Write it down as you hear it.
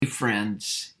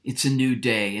friends. It's a new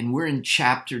day, and we're in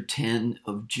chapter 10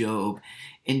 of Job.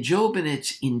 And Job, in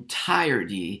its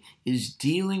entirety, is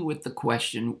dealing with the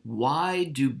question, why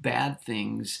do bad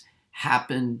things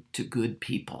happen to good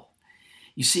people?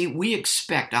 You see, we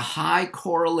expect a high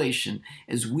correlation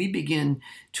as we begin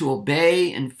to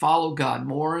obey and follow God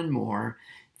more and more,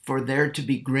 for there to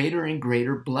be greater and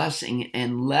greater blessing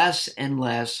and less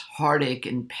heartache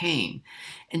and pain.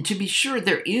 And to be sure,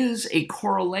 there is a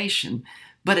correlation,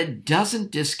 but it doesn't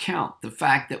discount the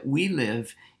fact that we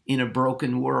live in a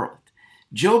broken world.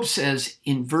 Job says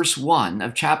in verse 1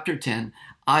 of chapter 10,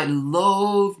 I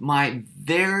loathe my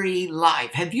very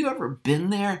life. Have you ever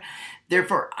been there?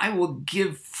 Therefore, I will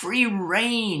give free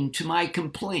rein to my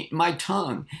complaint, my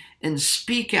tongue, and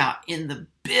speak out in the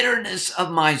bitterness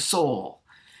of my soul.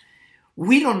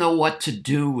 We don't know what to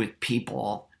do with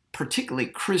people, particularly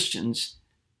Christians,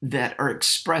 that are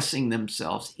expressing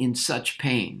themselves in such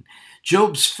pain.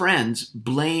 Job's friends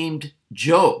blamed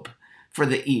Job for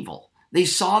the evil. They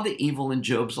saw the evil in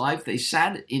Job's life. They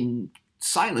sat in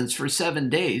silence for 7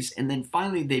 days, and then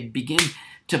finally they begin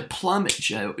to plummet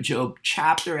Job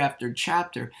chapter after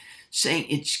chapter, saying,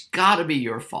 it's got to be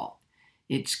your fault.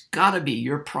 It's got to be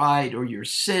your pride or your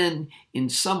sin in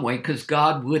some way, because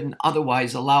God wouldn't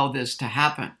otherwise allow this to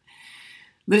happen.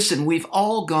 Listen, we've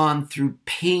all gone through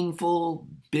painful,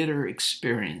 bitter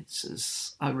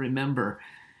experiences. I remember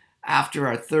after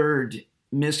our third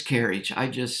miscarriage, I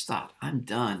just thought, I'm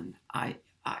done. I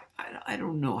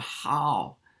don't know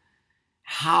how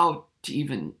to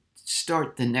even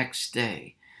start the next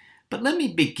day. But let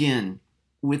me begin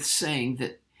with saying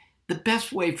that the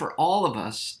best way for all of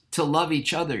us to love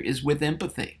each other is with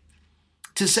empathy.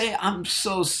 To say, I'm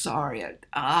so sorry.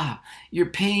 Your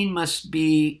pain must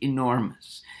be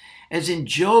enormous. As in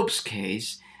Job's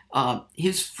case,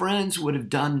 his friends would have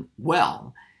done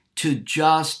well to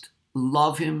just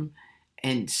love him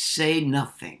and say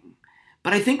nothing.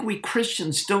 But I think we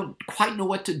Christians don't quite know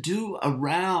what to do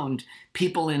around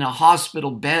people in a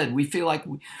hospital bed. We feel like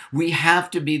we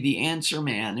have to be the answer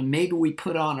man. And maybe we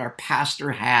put on our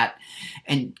pastor hat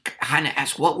and kind of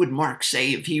ask, what would Mark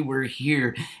say if he were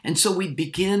here? And so we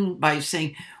begin by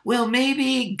saying, well,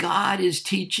 maybe God is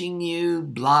teaching you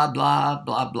blah, blah,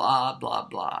 blah, blah, blah,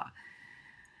 blah.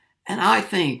 And I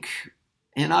think,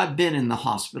 and I've been in the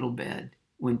hospital bed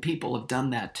when people have done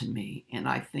that to me, and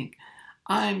I think,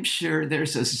 I'm sure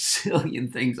there's a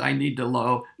zillion things I need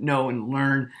to know and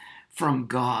learn from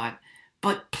God.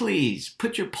 But please,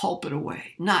 put your pulpit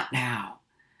away. Not now.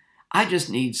 I just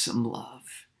need some love.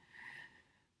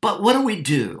 But what do we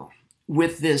do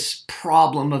with this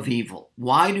problem of evil?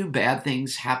 Why do bad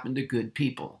things happen to good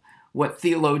people? What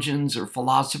theologians or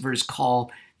philosophers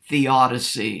call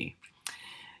theodicy.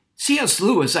 C.S.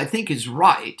 Lewis, I think, is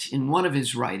right in one of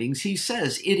his writings. He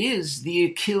says it is the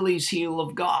Achilles heel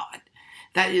of God.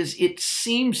 That is, it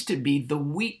seems to be the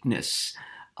weakness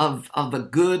of a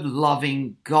good,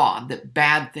 loving God that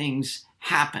bad things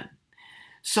happen.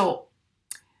 So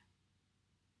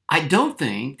I don't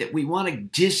think that we want to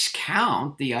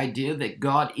discount the idea that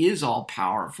God is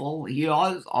all-powerful. He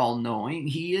is all-knowing.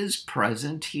 He is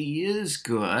present. He is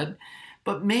good.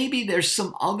 But maybe there's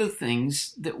some other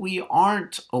things that we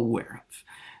aren't aware of.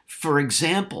 For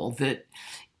example, that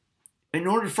in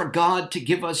order for God to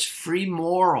give us free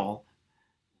moral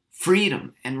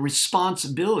freedom and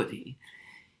responsibility,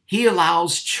 he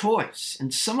allows choice.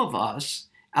 And some of us,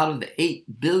 out of the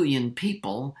 8 billion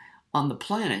people on the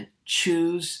planet,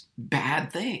 choose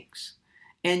bad things.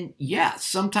 And yes,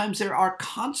 sometimes there are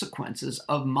consequences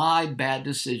of my bad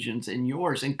decisions and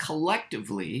yours. And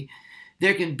collectively,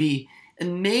 there can be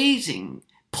amazing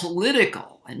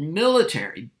political and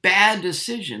military bad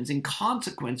decisions and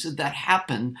consequences that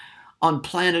happen on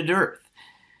planet Earth.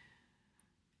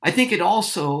 I think it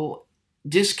also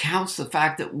discounts the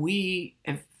fact that we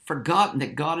have forgotten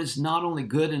that God is not only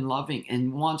good and loving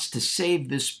and wants to save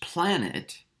this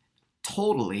planet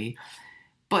totally,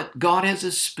 but God has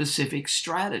a specific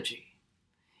strategy.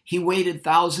 He waited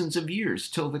thousands of years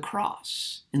till the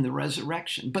cross and the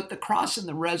resurrection. But the cross and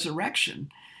the resurrection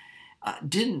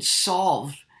didn't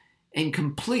solve and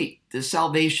complete the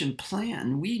salvation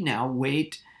plan. We now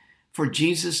wait for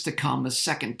Jesus to come a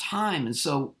second time. And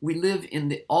so we live in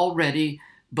the already,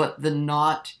 but the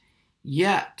not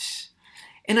yet.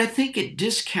 And I think it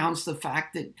discounts the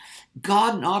fact that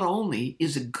God not only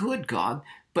is a good God,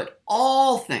 but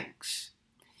all things,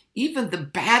 even the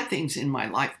bad things in my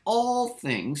life, all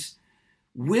things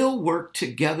will work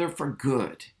together for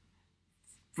good.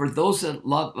 For those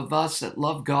of us that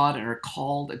love God and are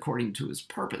called according to his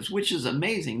purpose, which is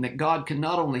amazing that God can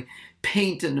not only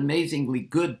paint an amazingly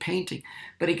good painting,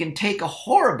 but he can take a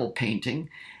horrible painting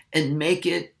and make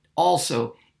it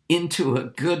also into a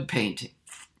good painting.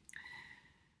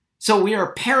 So we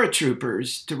are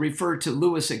paratroopers, to refer to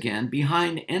Lewis again,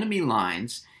 behind enemy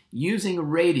lines using a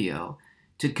radio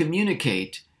to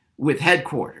communicate with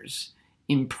headquarters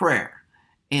in prayer.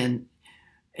 And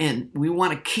we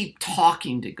want to keep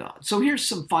talking to God. So here's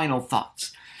some final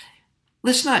thoughts.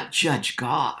 Let's not judge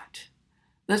God.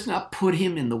 Let's not put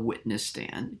him in the witness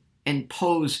stand and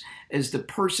pose as the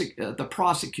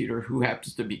prosecutor who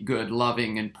happens to be good,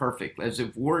 loving, and perfect, as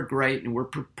if we're great and we're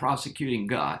prosecuting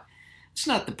God. It's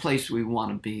not the place we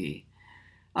want to be.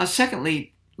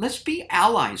 Secondly, let's be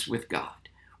allies with God.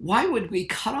 Why would we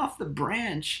cut off the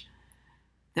branch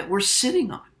that we're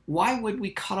sitting on? Why would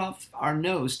we cut off our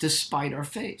nose to spite our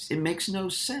face? It makes no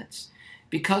sense.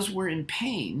 Because we're in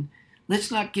pain, let's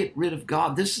not get rid of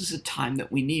God. This is a time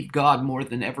that we need God more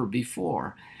than ever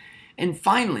before. And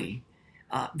finally,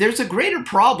 there's a greater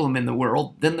problem in the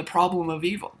world than the problem of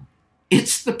evil.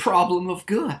 It's the problem of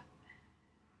good.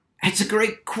 It's a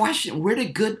great question. Where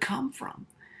did good come from?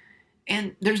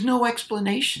 And there's no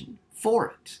explanation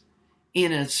for it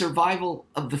in a survival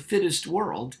of the fittest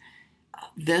world,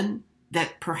 then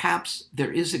that perhaps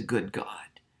there is a good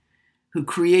God who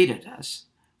created us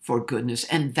for goodness,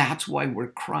 and that's why we're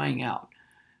crying out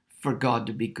for God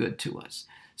to be good to us.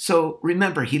 So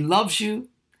remember, he loves you.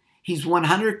 He's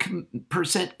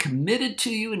 100% committed to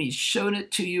you, and he's shown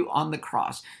it to you on the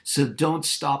cross. So don't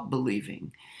stop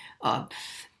believing.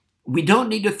 We don't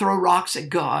need to throw rocks at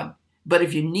God, but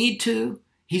if you need to,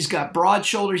 he's got broad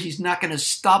shoulders. He's not going to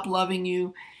stop loving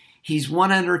you. He's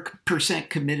 100%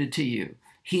 committed to you.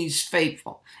 He's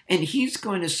faithful, and he's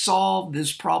going to solve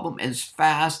this problem as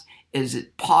fast as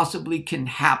it possibly can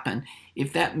happen,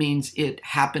 if that means it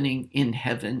happening in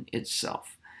heaven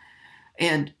itself.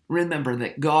 And remember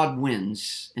that God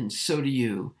wins, and so do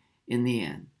you in the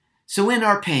end. So in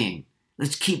our pain,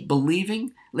 let's keep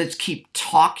believing, let's keep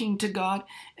talking to God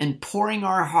and pouring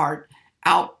our heart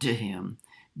out to him,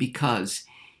 because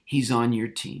he's on your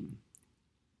team.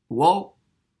 Well,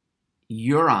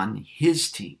 you're on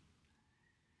his team.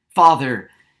 Father,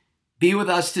 be with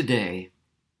us today.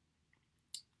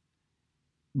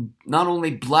 Not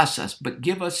only bless us, but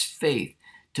give us faith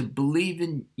to believe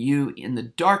in you in the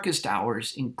darkest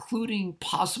hours, including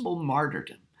possible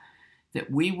martyrdom,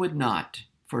 that we would not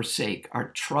forsake our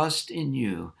trust in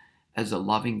you as a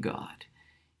loving God.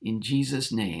 In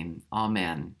Jesus' name,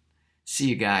 amen. See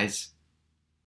you guys.